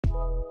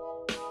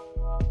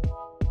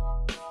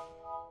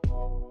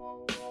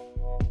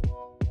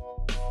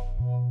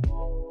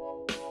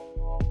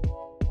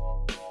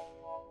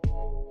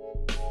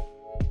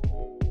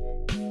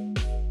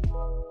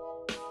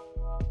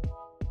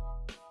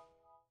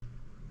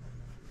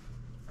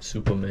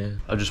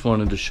Superman. I just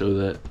wanted to show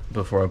that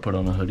before I put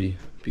on a hoodie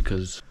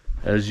because,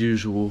 as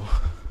usual,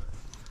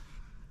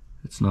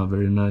 it's not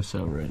very nice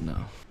out right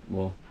now.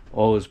 Well,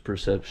 all is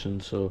perception,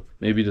 so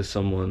maybe to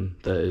someone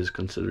that is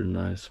considered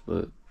nice,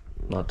 but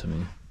not to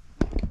me.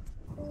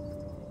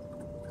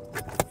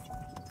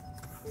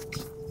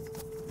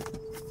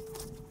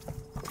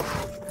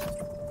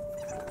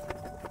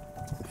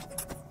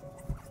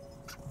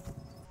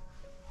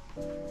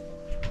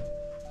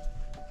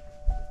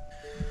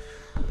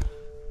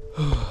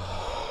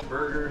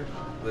 Burger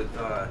with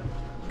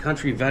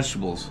country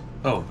vegetables.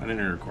 Oh, I didn't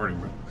hear recording,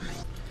 bro.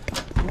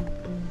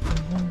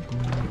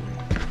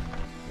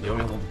 You want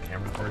me to hold the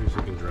camera for you so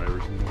you can drive or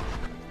something?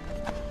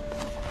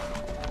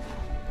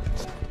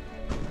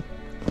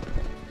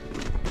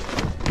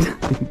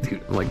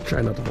 Dude, I'm like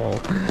trying not to fall.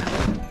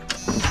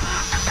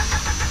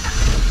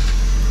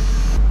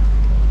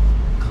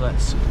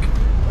 Classic.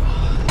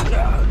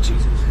 Oh,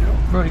 Jesus.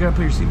 Bro, you gotta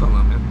put your seatbelt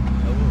on, man.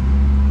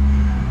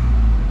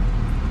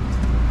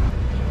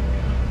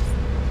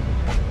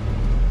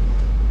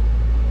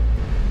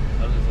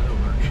 How does that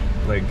work?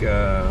 Like,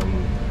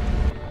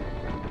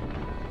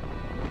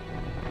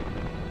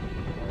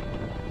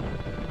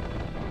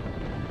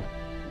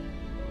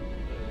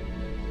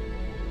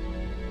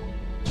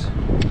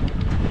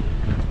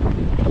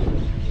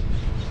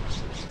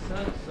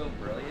 Sounds so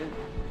brilliant.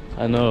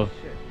 I know.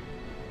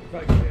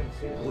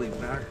 Holy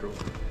mackerel.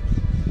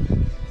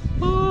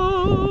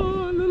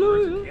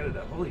 Hallelujah.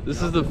 Canada. Holy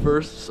This is the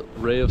first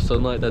ray of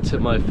sunlight that's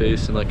hit my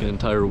face in like an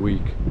entire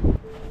week.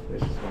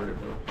 This is harder,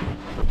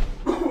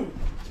 bro.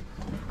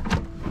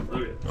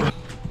 Look at it.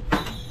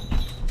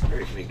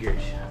 Very many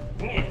gears.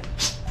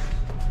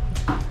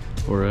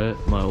 We're at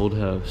my old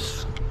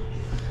house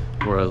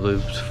where I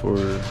lived for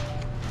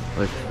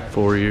like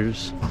 4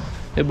 years.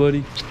 Hey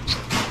buddy.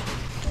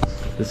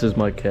 This is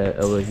my cat,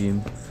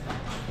 Elohim.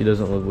 He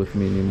doesn't live with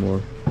me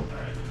anymore.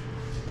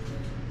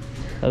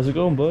 How's it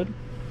going, bud?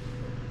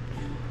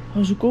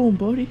 How's it going,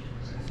 buddy?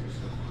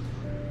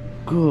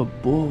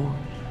 Good boy.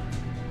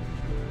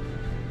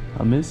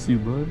 I miss you,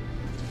 bud.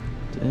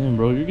 Damn,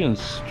 bro, you're getting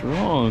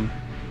strong.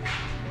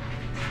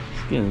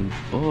 He's getting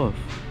buff.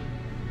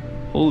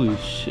 Holy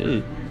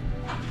shit.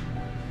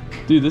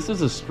 Dude, this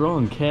is a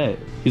strong cat.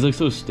 He's like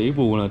so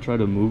stable when I try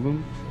to move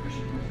him.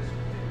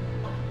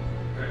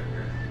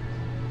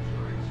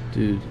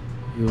 Dude,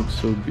 he looks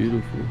so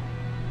beautiful.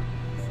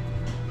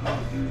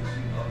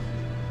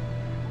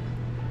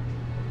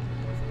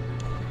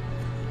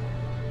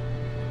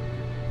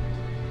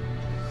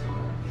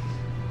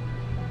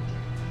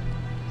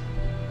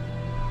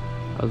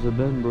 How's it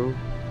been, bro?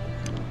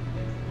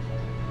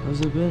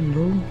 How's it been,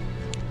 bro?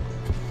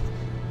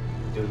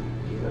 Dude,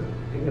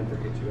 he didn't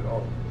forget you at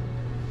all.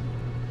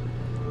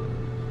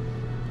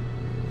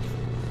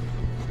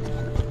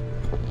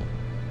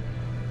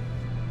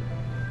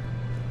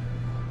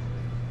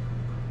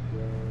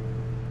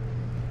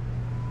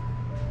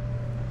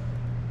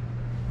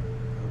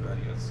 Oh god,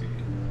 you gotta see it.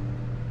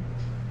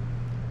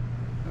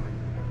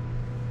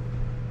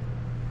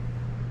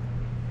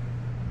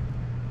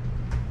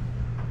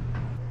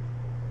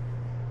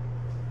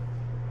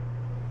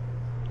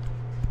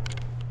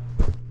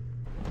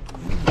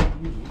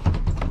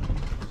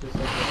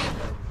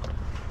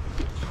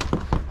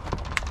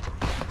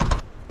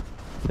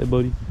 Hey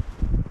buddy,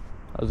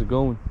 how's it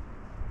going?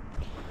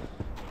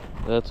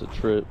 That's a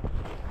trip.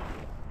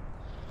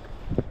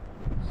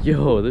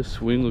 Yo, this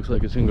swing looks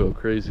like it's gonna go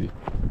crazy.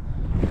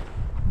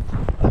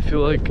 I feel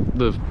like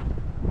the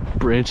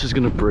branch is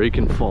gonna break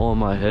and fall on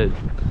my head.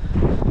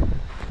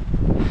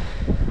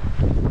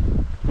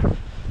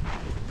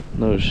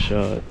 No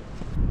shot.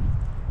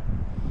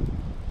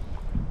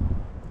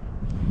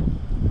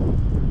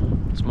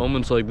 It's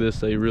moments like this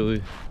that you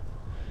really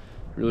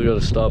gotta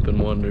stop and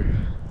wonder.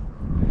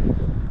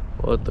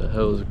 What the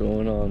hell is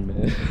going on,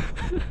 man?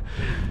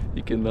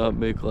 You cannot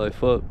make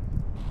life up.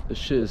 This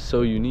shit is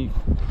so unique.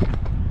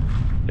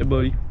 Hey,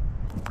 buddy.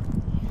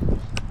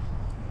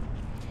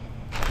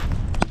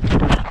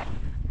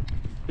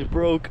 It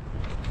broke.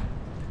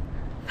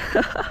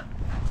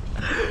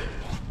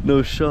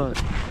 No shot.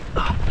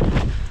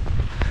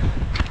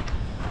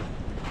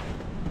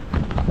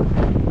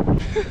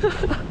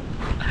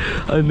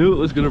 I knew it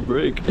was gonna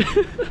break.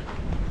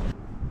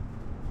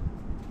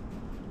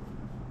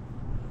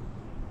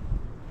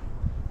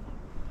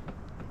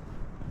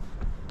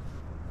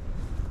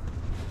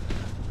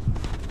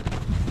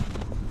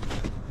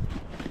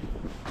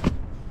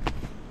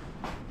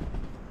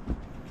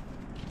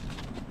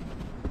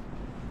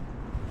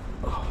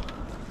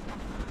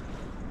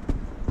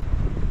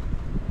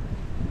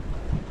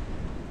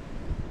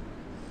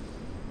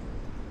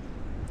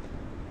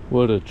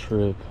 What a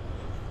trip.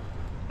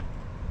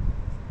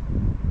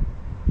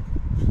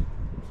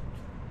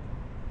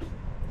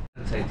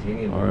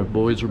 Alright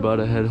boys, we're about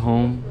to head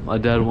home. My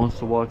dad wants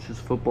to watch his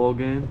football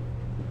game.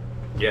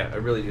 Yeah, I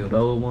really do.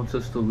 Bella wants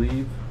us to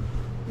leave.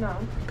 No.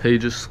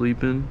 Paige is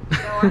sleeping. No,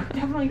 I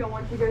definitely don't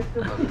want you guys to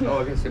leave. Oh,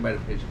 I can say bye to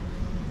Paige.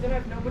 Then I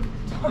have nobody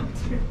to talk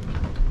to.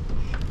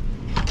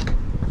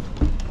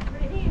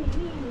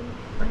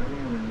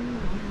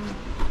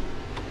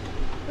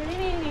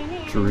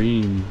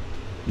 Dream.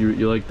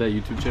 You like that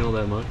YouTube channel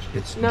that much?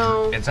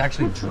 No. It's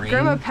actually Dream.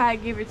 Grandma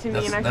Pat gave it to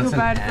me, and I feel That's an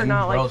bad for M,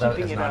 not bro. like That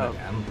keeping is it not up. an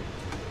M.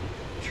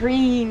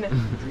 Dream.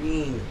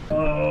 Dream.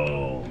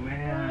 Oh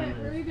man.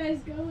 Where are you guys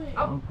going?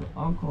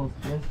 Uncle's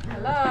just.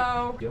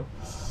 Hello.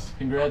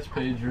 Congrats,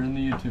 Paige. You're in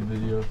the YouTube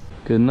video.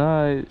 Good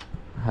night.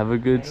 Have a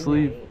good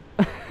sleep.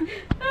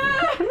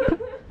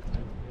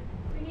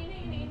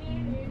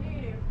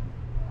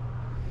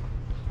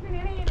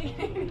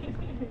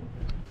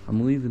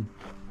 I'm leaving.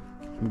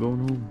 I'm going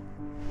home.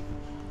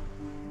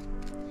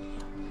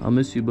 I'll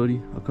miss you,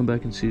 buddy. I'll come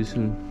back and see you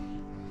soon.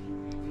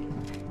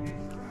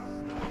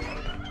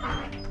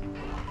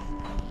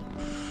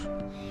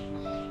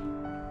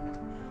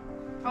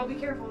 Oh, be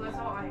careful. That's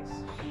all ice.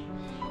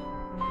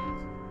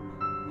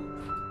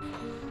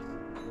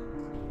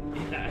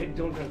 Yeah, I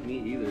don't have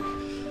meat either.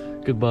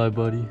 Goodbye,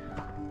 buddy.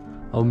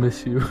 I'll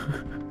miss you.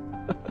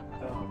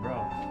 Oh,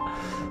 bro.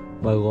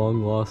 My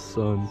long lost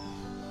son.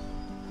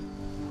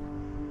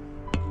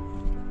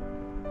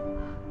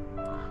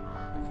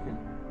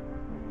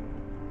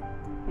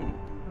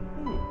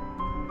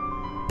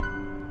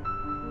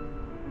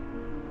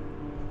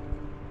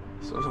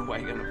 So why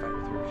you gonna fight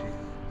with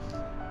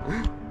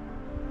her?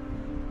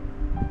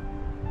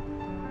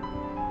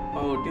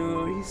 Oh,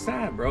 dude, he's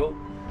sad, bro.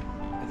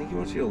 I think he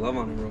wants you to love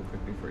on him real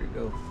quick before you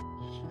go.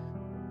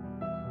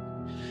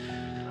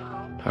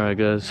 Alright,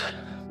 guys.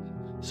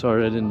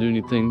 Sorry I didn't do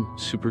anything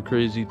super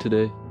crazy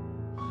today.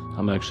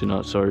 I'm actually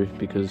not sorry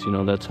because, you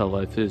know, that's how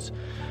life is.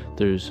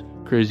 There's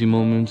crazy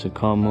moments and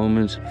calm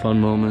moments, and fun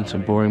moments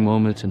and boring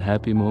moments and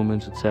happy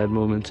moments and sad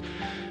moments.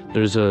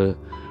 There's a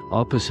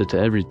opposite to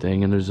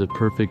everything, and there's a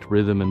perfect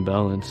rhythm and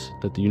balance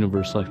that the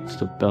universe likes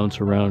to bounce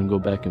around and go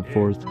back and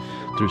forth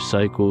through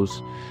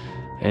cycles.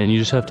 And you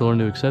just have to learn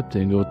to accept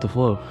it and go with the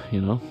flow, you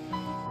know?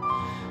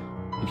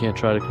 You can't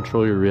try to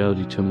control your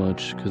reality too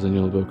much because then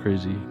you'll go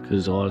crazy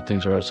because a lot of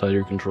things are outside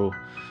your control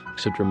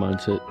except your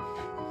mindset.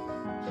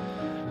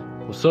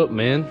 What's up,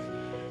 man?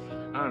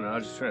 I don't know. I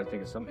was just trying to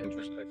think of some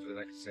introspective that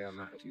I can say on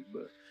that too,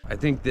 but I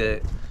think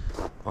that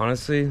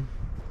honestly,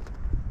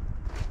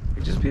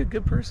 you just be a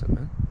good person,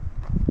 man.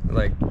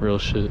 Like Real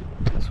shit.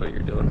 that's what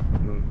you're doing.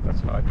 And that's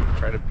how I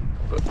try to be.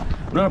 But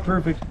I'm not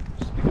perfect.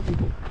 Just be good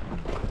people.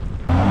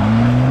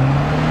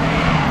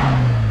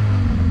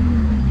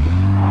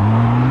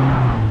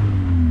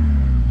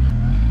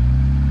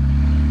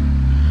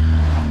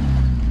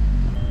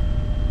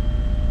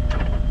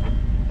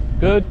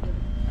 Good.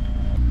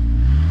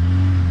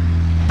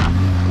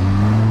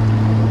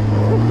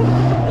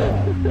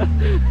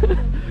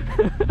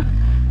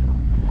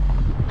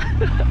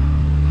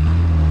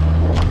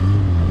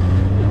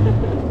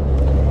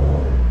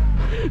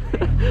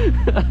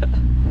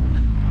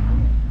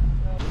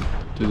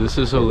 Dude, this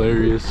is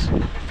hilarious.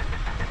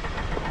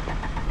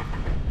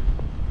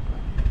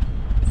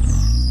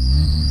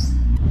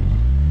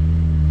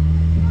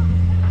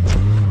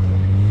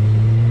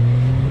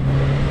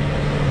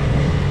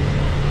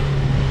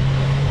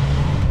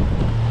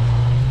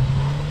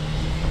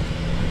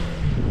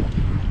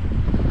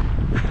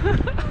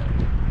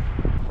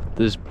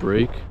 This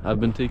break I've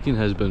been taking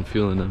has been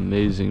feeling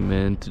amazing,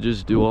 man. To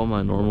just do all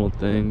my normal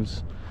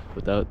things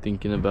without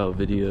thinking about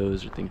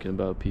videos or thinking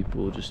about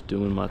people, just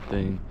doing my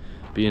thing,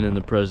 being in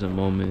the present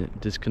moment,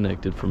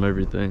 disconnected from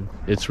everything.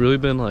 It's really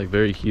been like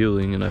very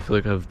healing, and I feel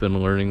like I've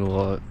been learning a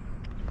lot.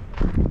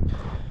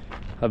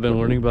 I've been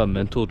learning about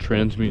mental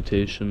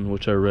transmutation,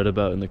 which I read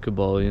about in the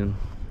Kabbalion,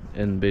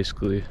 and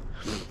basically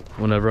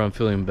whenever I'm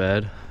feeling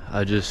bad,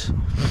 I just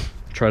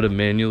try to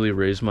manually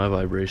raise my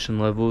vibration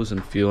levels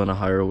and feel on a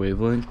higher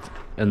wavelength,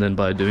 and then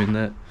by doing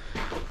that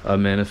I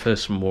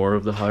manifest more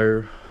of the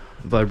higher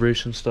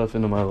vibration stuff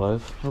into my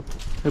life. Oh,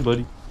 hey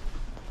buddy.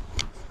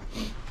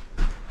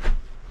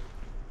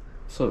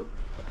 What's up?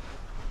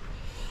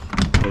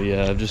 But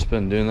yeah, I've just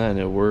been doing that and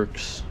it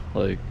works.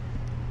 Like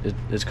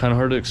it's kind of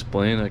hard to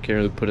explain. I can't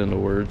really put it into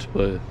words,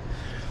 but it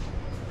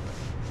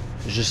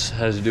just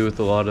has to do with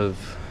a lot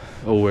of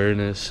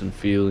awareness and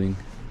feeling.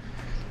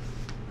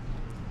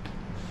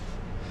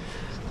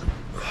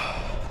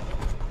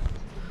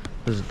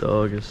 This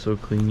dog is so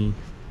clingy.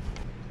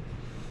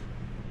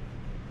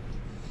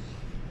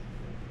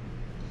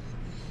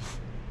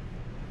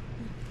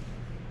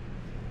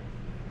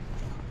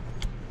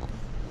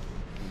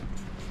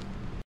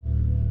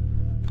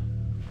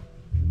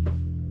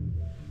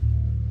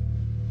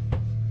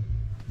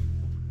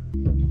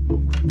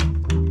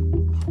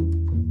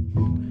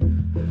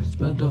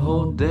 Spent the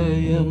whole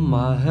day in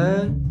my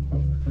head.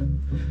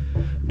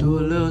 Do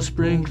a little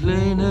spring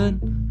cleaning.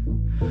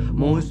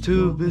 I'm always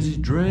too busy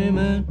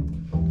dreaming.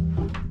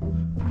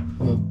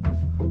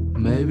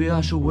 Maybe I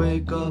should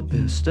wake up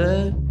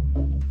instead.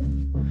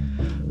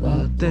 A lot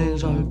of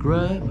things I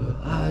regret, but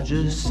I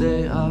just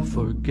say I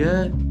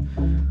forget.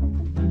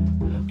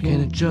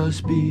 Can it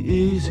just be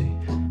easy?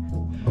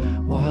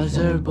 Why does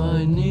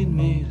everybody need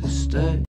me to stay?